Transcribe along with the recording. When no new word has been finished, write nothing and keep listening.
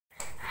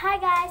Hi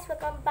guys!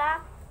 Welcome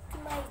back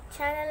to my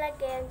channel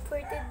again. For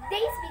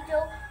today's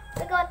video,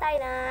 gagawa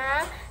tayo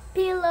ng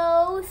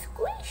pillow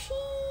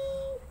squishy!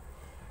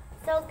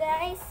 So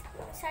guys,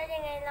 sorry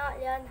ngayon ako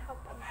yun.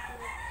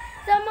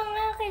 So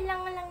mga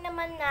kailangan lang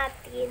naman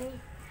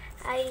natin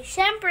ay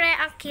syempre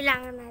ang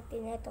kailangan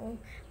natin itong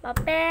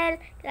papel,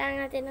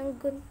 kailangan natin ng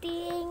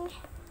gunting,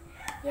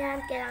 yan,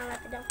 kailangan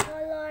natin ng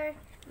color,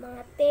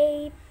 mga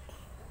tape,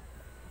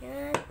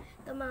 yan,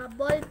 itong mga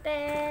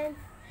ballpen.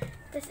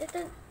 Tapos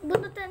ito,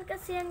 bunutan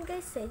kasi yan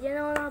guys eh. Diyan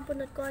ako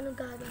nakabunot ko anong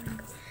gagawin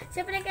ko.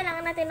 Siyempre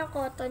kailangan natin ng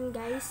cotton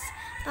guys.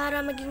 Para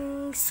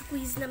maging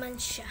squeeze naman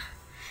siya.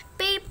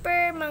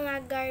 Paper,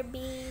 mga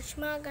garbage,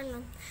 mga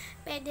ganun.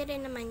 Pwede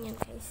rin naman yan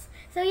guys.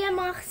 So yan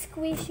mga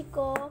squishy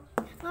ko.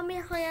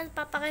 Mamaya ko yan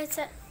papakit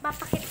sa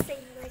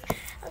inyo.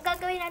 Ang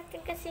gagawin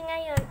natin kasi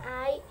ngayon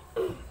ay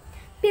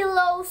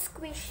pillow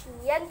squishy.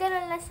 Yan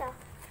ganun lang siya.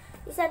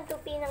 Isang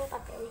tupi ng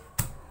papel.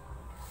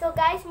 So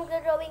guys,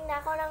 mag-drawing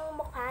na ako ng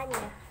mukha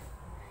niya.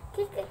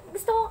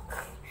 Gusto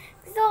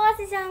ko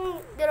kasi siyang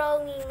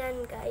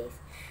drawingan guys.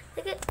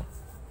 Sige,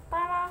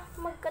 para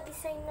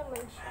magka-design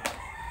naman siya.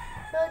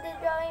 So,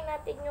 drawing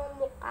natin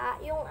yung mukha,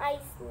 yung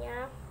eyes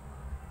niya.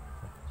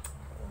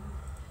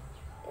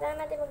 Kailangan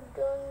natin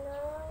mag-draw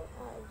ng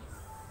eyes.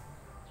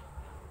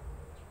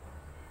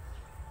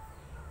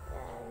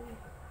 Yan.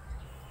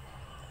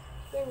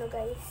 Yan o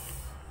guys.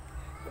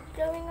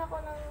 Mag-drawing ako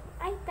ng,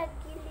 ay,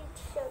 tagilid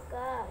siya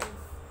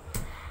guys.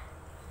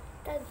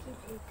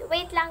 Tagilid.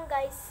 Wait lang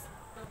guys.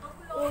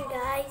 Yun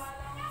guys.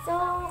 So,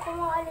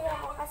 kumali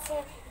ako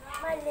kasi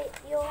mali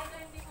yung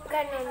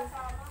ganun.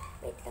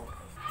 Wait lang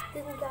guys.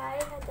 Dun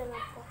guys, nadun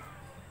ako.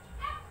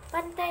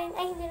 Pantayin,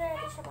 ay hindi na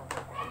natin siya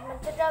papantayin.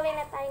 Magdadrawing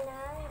na tayo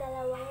ng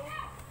dalawang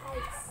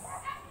eyes.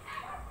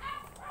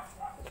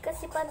 Hindi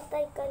kasi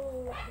pantay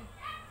kanina.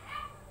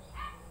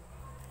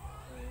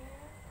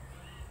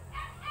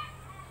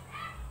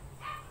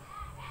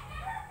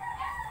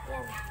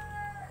 Yan.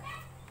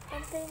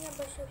 Pantay na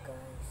ba siya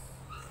guys?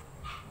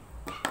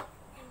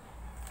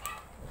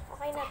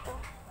 Okay na to.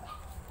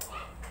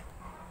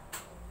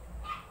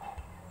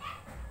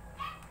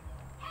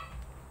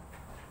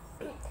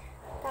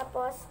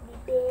 Tapos,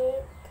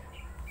 bibig.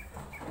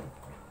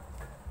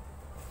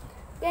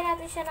 Gawin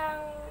natin siya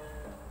ng,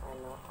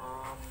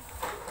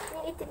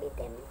 yung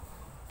itim-itim.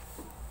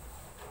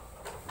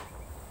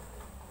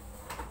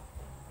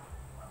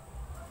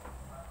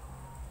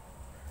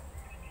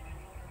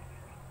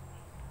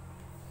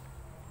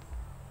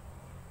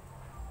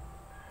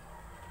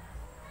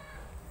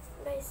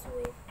 Guys,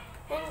 wait.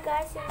 And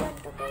guys, yung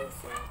ganito guys.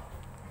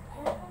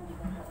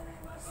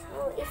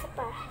 So, isa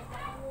pa.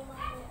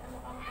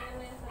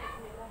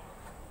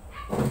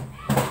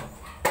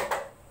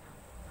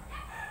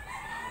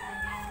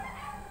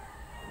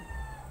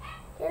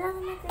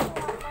 Kailangan natin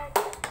yung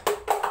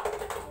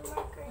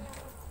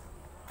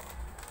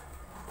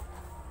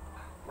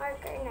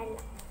marker na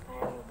lang.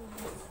 Para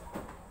mabilis.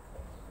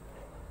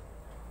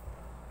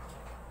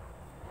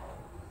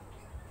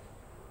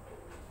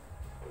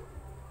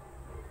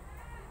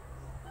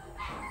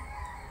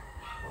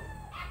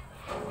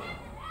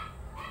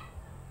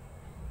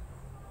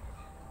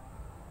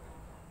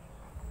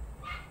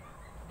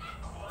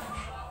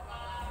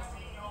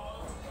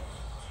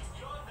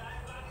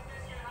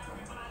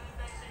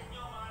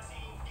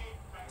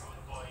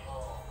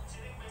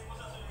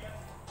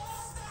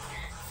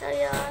 So,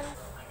 yun.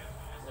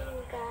 Yun,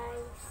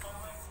 guys.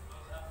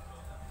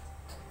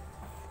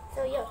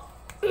 So, yun.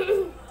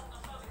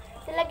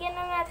 Silagyan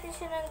na natin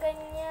siya ng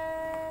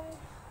ganyan.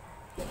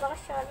 Diba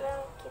siya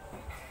lang cute.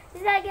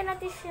 Silagyan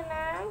natin siya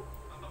ng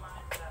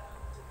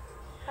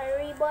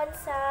ribbon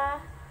sa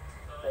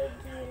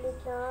gilid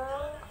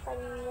ng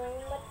kanyang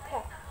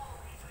mata.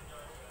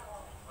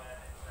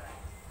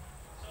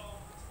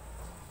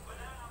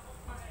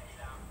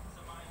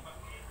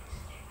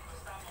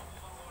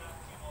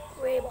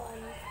 Ribbon.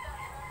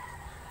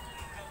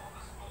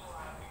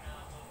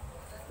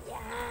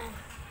 Yan.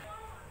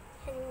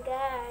 Yan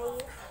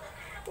guys.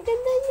 Ang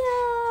ganda niya.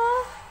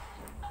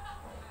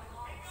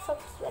 So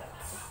sweet.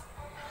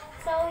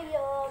 So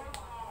yun.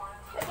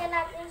 Lagyan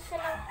natin siya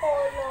ng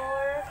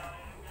color.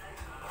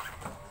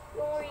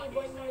 Yung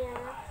ribbon niya.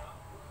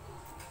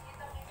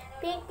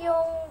 Pink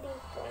yung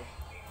dito.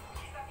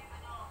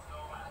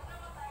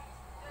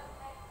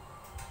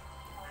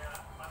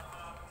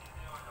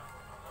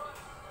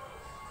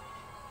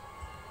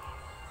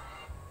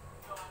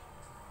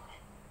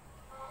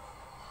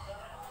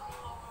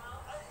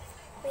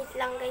 Wait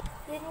lang guys.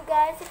 Yun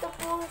guys, ito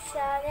po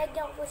siya.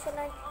 Nilagyan po siya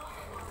ng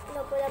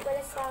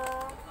pula-pula sa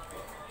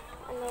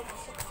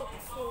siksik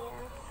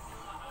niya.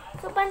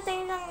 So,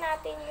 pantayin lang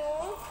natin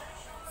yung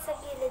sa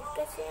gilid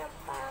kasi ang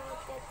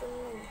pangit na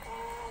tingnan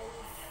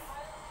guys.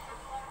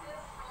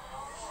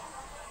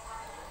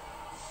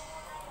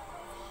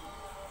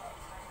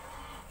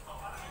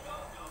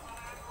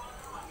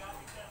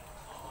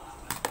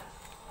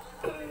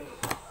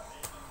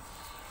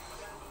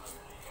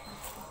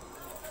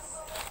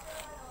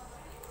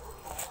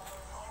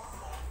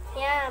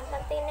 Yan,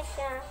 pantay na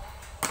siya.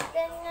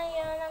 Then,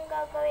 ngayon, ang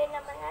gagawin gagawin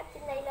naman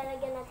natin na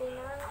ilalagyan natin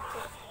ng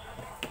tape.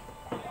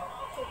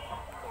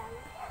 Yan.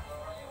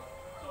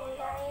 Yan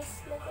guys,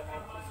 lagyan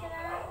natin siya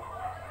ng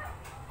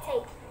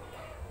tape.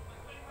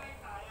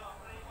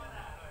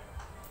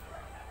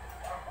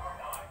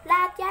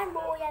 Lahat yan,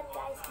 buo yan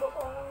guys,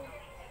 buong.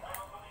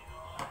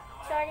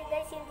 Sorry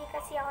guys, hindi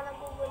kasi ako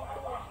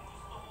nagbubunting eh.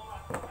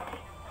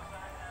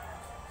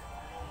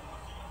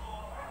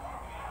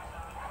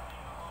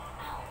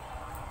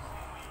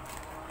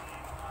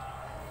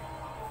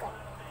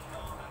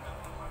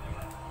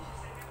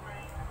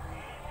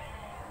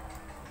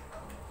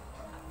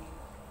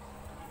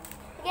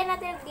 Lagyan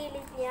natin ang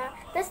gilid niya.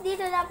 Tapos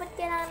dito dapat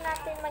kailangan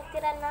natin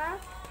magtira na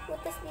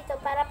butas dito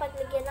para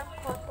paglagyan ng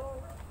cotton.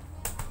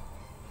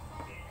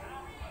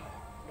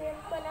 Lagyan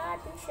pa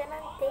natin siya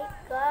ng tape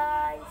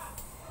guys.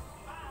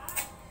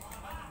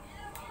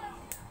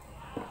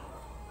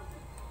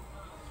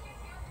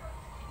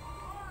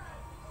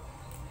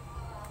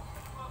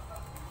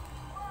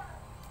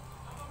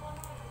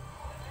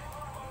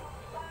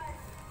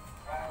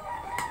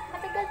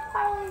 Matagal pa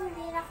ako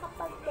hindi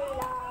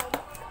nakapag-vlog.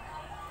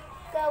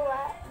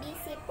 Gawa,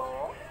 busy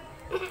po.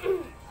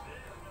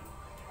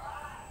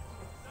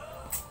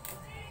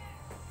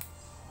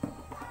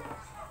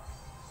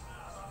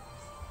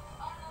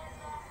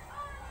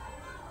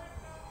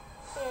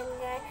 Ayan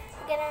guys,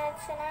 lagyan na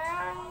natin siya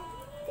ng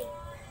tape.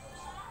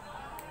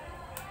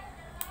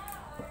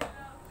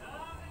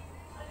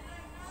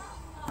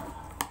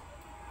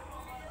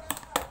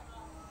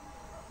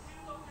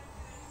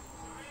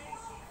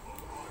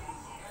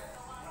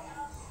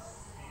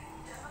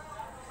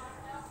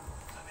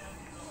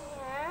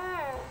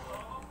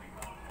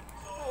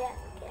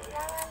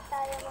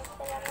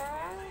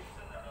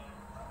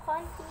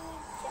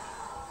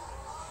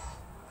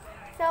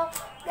 So,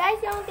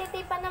 guys, yung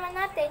titipan naman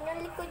natin,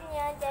 yung likod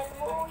niya, dyan,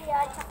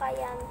 buuya, tsaka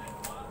yan.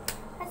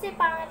 Kasi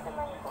pangit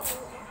naman po.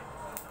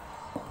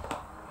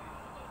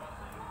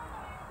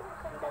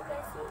 Ganda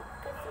kasi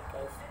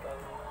guys,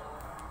 ganyan.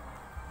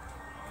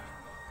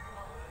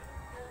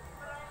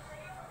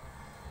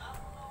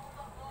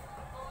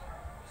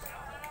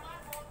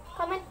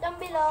 Comment down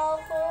below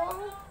kung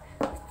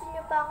gusto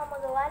nyo pa ako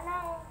magawa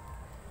ng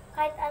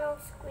kahit anong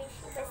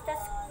squishy. Basta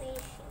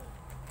squishy.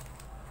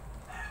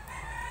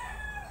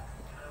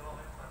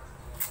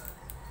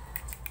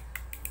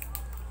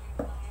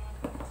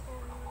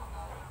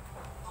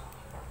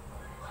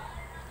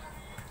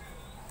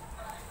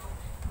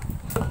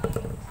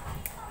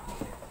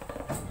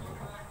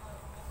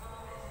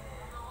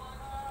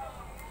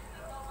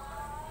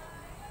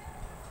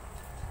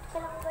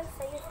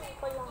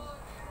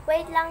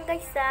 Wait lang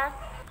guys ha.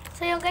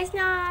 So yung guys,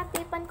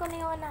 natipan ko na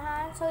yung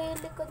unahan. So yung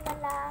likod na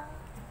lang.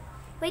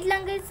 Wait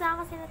lang guys ha,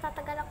 kasi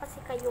natatagalan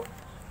kasi kayo.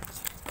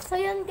 So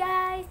yun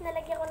guys,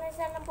 nalagyan ko na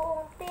siya ng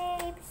buong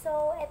tape.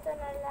 So eto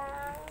na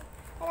lang.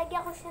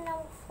 Nalagyan ko siya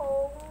ng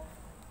foam.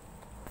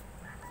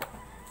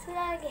 So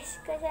nalagyan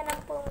ko siya ng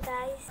foam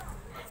guys.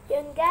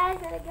 Yun guys,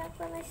 nalagyan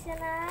ko na siya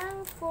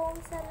ng foam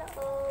sa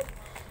loob.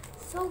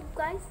 So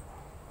guys,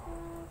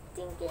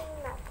 thinking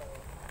natin.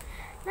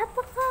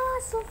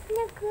 Napaka-soft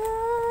niya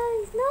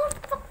guys.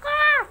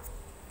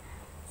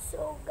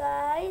 So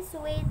guys,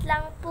 wait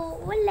lang po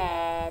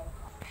ulit.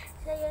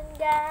 So yun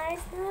guys,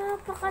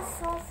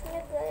 napaka-soft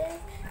niya guys.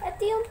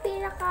 Ito yung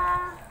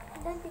pinaka...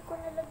 Hindi ko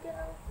nalagyan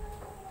ng...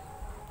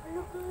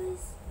 Ano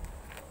guys?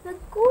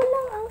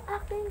 Nagkulang ang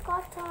aking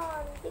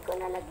cotton. Hindi ko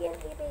nalagyan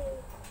rin.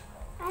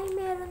 Ay,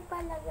 meron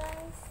pala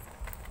guys.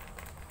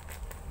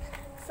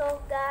 So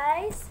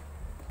guys,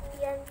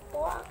 yan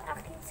po ang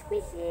aking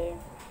squishy.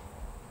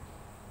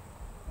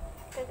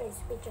 Okay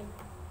guys, picture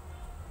na.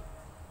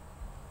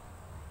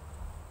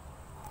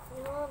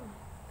 Yun.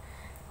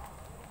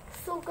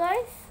 So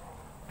guys,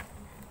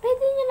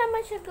 pwede nyo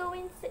naman siya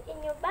gawin sa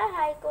inyong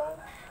bahay kung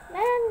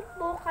meron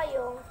po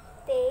kayong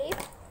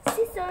tape,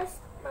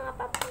 scissors, mga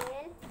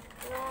papel,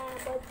 mga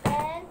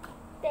ballpen,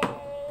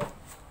 tape,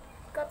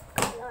 cut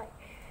color.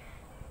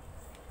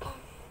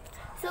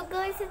 So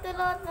guys, ito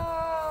lang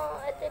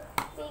ito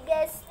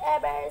biggest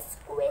ever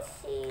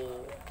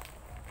squishy.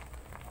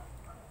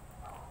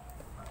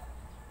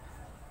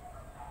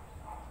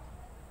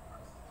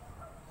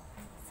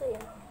 So,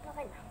 yun.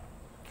 Okay na.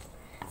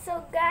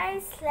 So,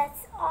 guys,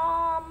 let's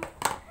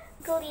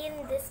clean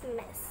this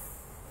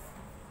mess.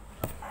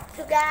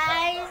 So,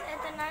 guys,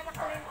 ito na.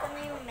 Naklean ko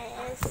na yung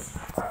mess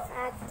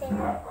natin.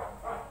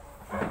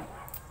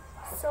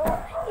 So,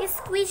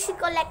 squishy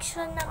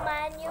collection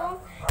naman yung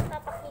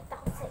papakita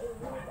ko sa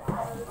inyo,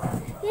 guys.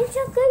 Yan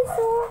siya, guys,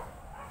 oh.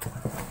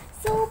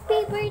 So,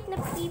 favorite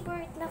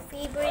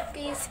ko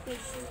yung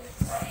squishy.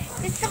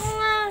 Gusto ko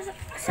nga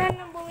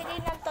sana bumili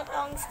ng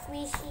totoong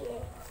squishy,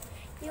 eh.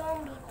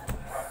 Yung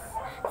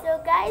BTS. So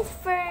guys,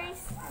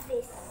 first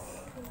this.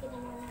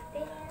 Tingnan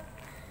natin.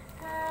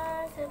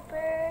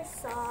 Super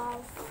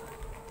soft.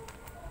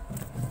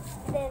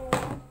 Then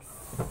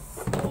next,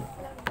 wait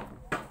lang.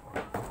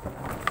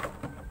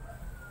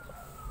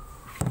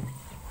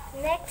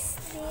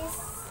 Next this.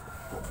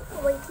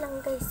 Wait lang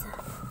guys.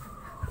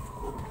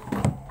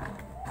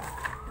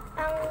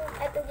 Ang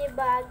ito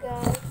diba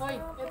guys? Hoy,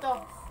 ito.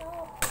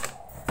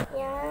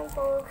 Yan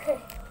po.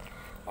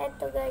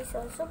 Ito guys,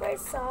 so super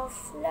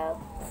soft,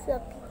 fluffy.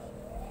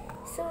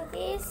 So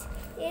this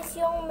is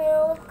yung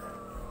milk.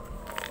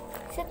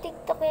 Sa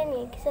TikTok yan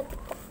eh. Sa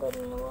TikTok ko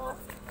ginawa.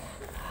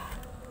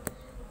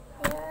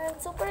 Yan,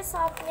 super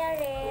soft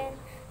niya rin.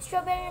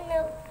 Strawberry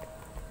milk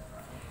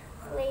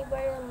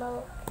flavor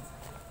milk.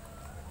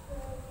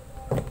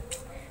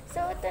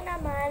 So ito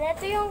naman,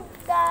 ito yung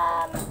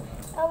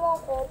ewan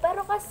ko,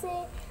 pero kasi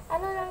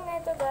ano lang na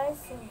ito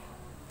guys eh.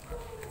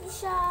 Hindi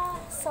siya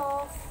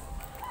soft,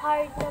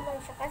 hard naman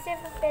siya kasi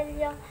fulfill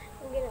yung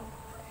ginawa.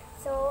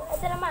 So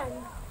ito naman,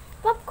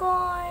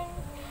 popcorn.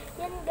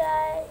 Yan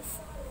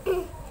guys.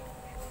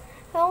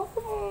 Ewan ko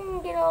kung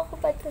ginawa ko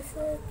pa ito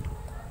sa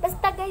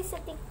basta guys sa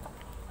TikTok.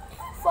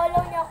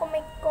 Follow niyo ako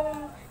kung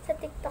sa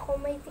TikTok ko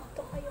may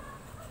TikTok kayo.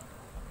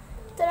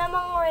 Ito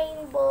namang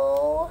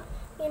rainbow.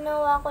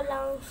 Ginawa ko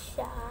lang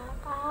siya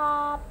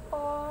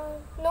kahapon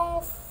nung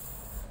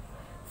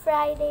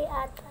Friday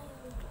ata.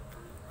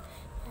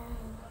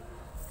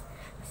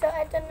 So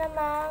ito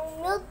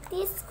namang milk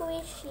tea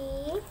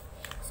squishy.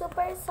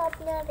 Super soft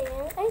na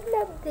rin. I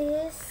love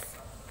this.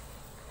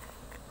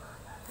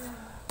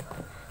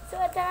 So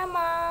ito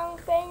namang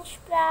french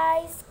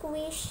fries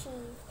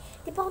squishy.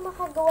 Di pa ako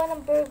nakagawa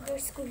ng burger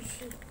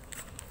squishy.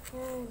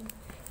 Yan.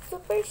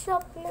 Super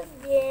soft na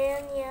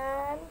din.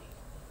 Yan.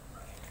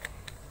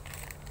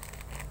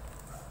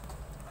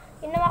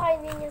 Ginawa kayo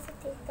din yun sa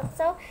TikTok.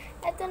 So,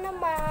 ito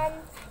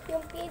naman,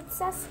 yung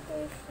pizza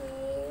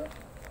squishy.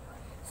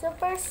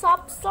 Super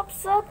soft.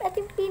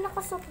 Ito yung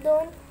pinaka-soft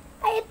doon.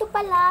 Ay, ito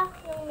pala,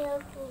 yung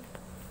milky.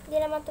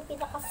 Hindi naman ito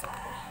pinaka-soft.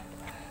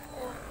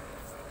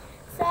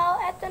 So,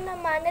 ito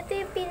naman, ito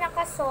yung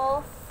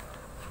pinaka-soft.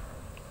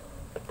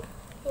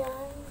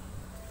 Yan.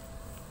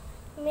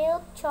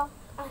 Milk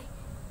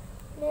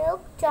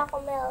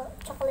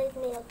chocolate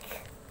milk.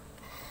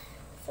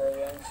 So,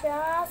 yan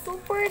siya.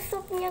 Super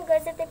soft niya,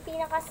 guys. Ito yung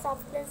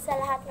pinaka-soft din sa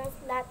lahat ng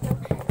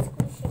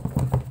squishy.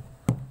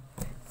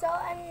 So,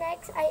 and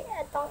next ay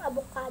itong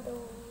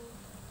avocado.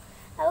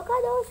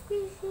 Avocado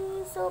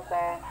squishy.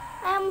 Super,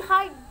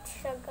 hard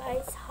siya,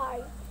 guys.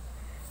 Hard.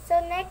 So,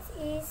 next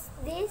is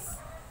this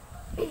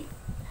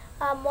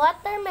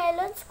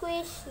watermelon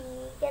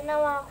squishy.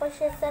 Ginawa ko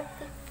siya sa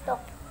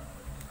TikTok.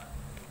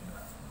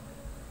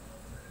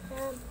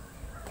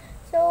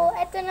 So,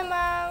 ito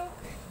namang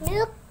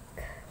milk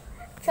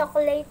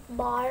chocolate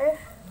bar.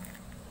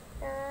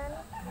 Yan.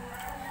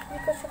 Hindi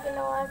ko siya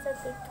ginawa sa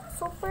TikTok.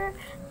 Super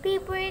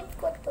favorite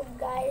ko to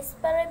guys.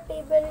 Parang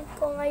favorite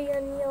ko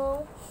ngayon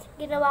yung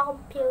ginawa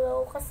kong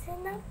pillow. Kasi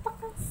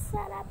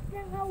napakasarap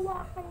ng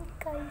hawakan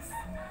guys.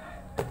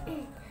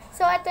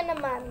 So, ito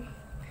naman.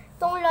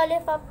 Itong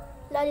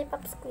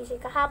lollipop squishy.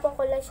 Kahapon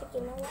ko lang siya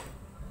ginawa.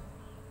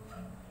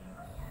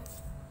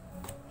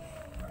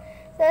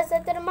 So,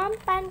 ito naman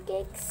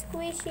pancake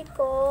squishy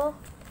ko.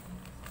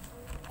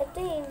 Ito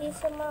hindi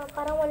siya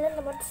parang wala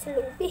naman ito sa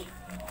loob eh.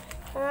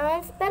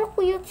 Pero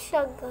cute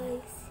siya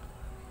guys.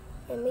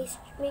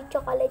 May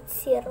chocolate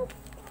syrup.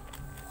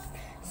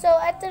 So,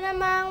 ito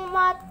namang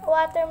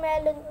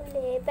watermelon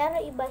ulit.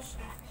 Pero iba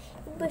siya.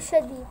 Iba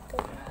siya dito.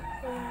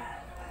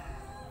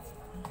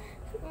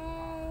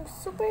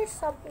 Super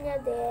soft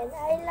niya din.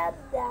 I love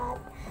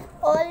that.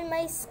 All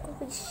my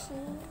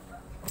squishy.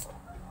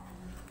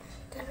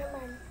 Ito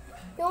naman.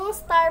 Yung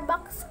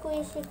Starbucks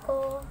squishy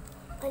ko.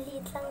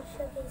 Maliit lang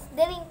siya guys.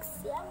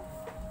 Drinks yan.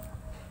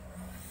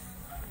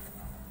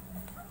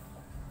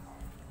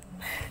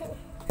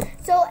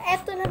 So,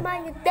 eto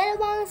naman yung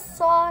dalawang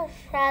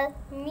social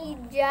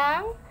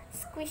media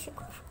squishy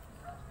ko.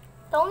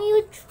 Itong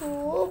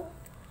YouTube.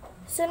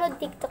 Sunod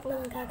TikTok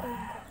na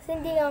gagawin ko. Kasi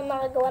hindi ako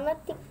nakagawa ng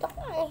TikTok.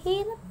 Ang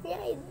hirap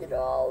niya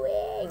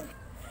i-drawing.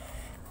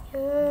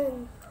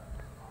 Yan.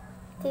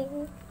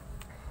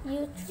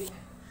 YouTube.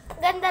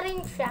 Ganda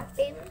rin siya.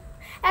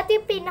 Ito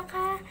yung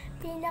pinaka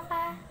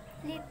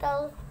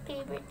little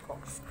favorite ko.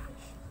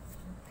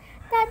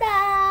 Tada!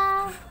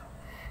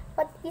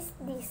 What is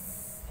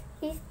this?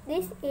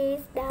 This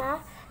is the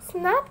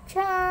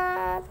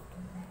Snapchat.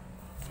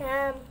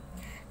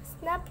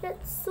 Snapchat.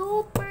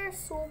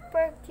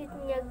 Super cute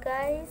niya,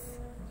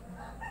 guys.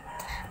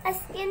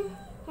 As in,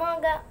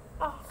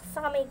 sa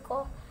kamay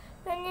ko.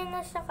 Ganyan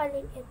na siya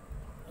kaliit.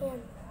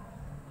 Ayan.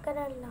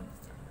 Ganun lang.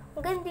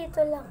 Hanggang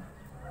dito lang.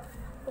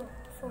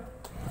 So,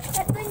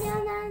 eto niya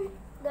na,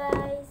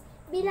 guys.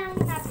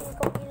 Bilangin natin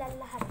kung ilan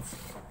lahat.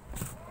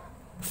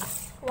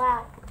 1,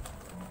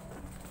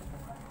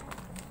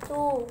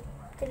 2,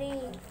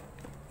 3,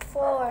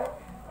 4,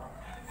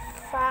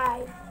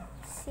 5,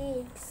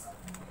 6,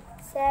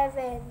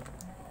 7,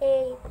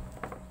 8,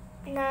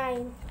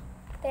 9,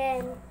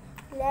 10,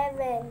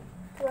 11,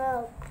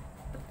 12,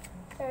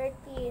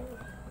 13,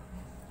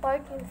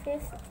 14,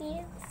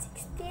 15,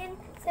 16,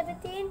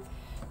 17,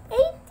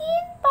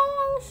 18 pa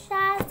lang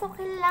siya. So,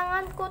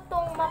 kailangan ko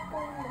tong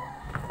mapuno.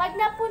 Pag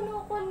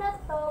napuno ko na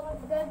to,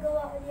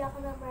 maggagawa ulit ako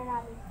ng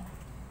marami.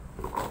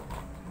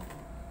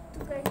 Ito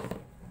guys.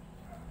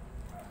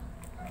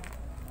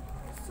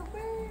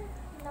 Super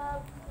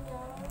love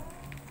niya.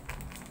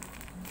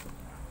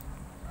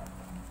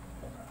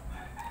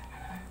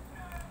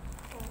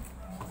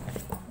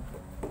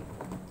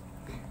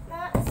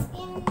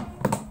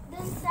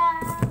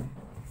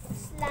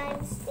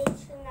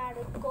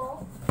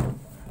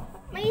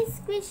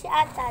 squishy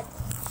ata.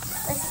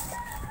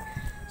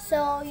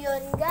 So,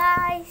 yun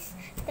guys.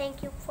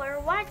 Thank you for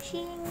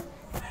watching.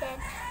 Then,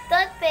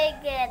 don't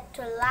forget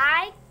to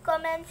like,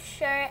 comment,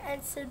 share,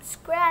 and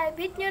subscribe.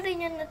 Hit nyo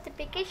rin yung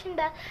notification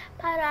bell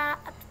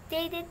para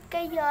updated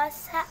kayo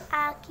sa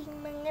aking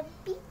mga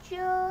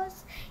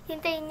videos.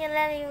 Hintayin nyo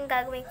lang yung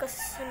gagawin ko sa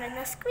susunod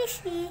na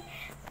squishy.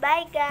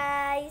 Bye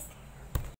guys!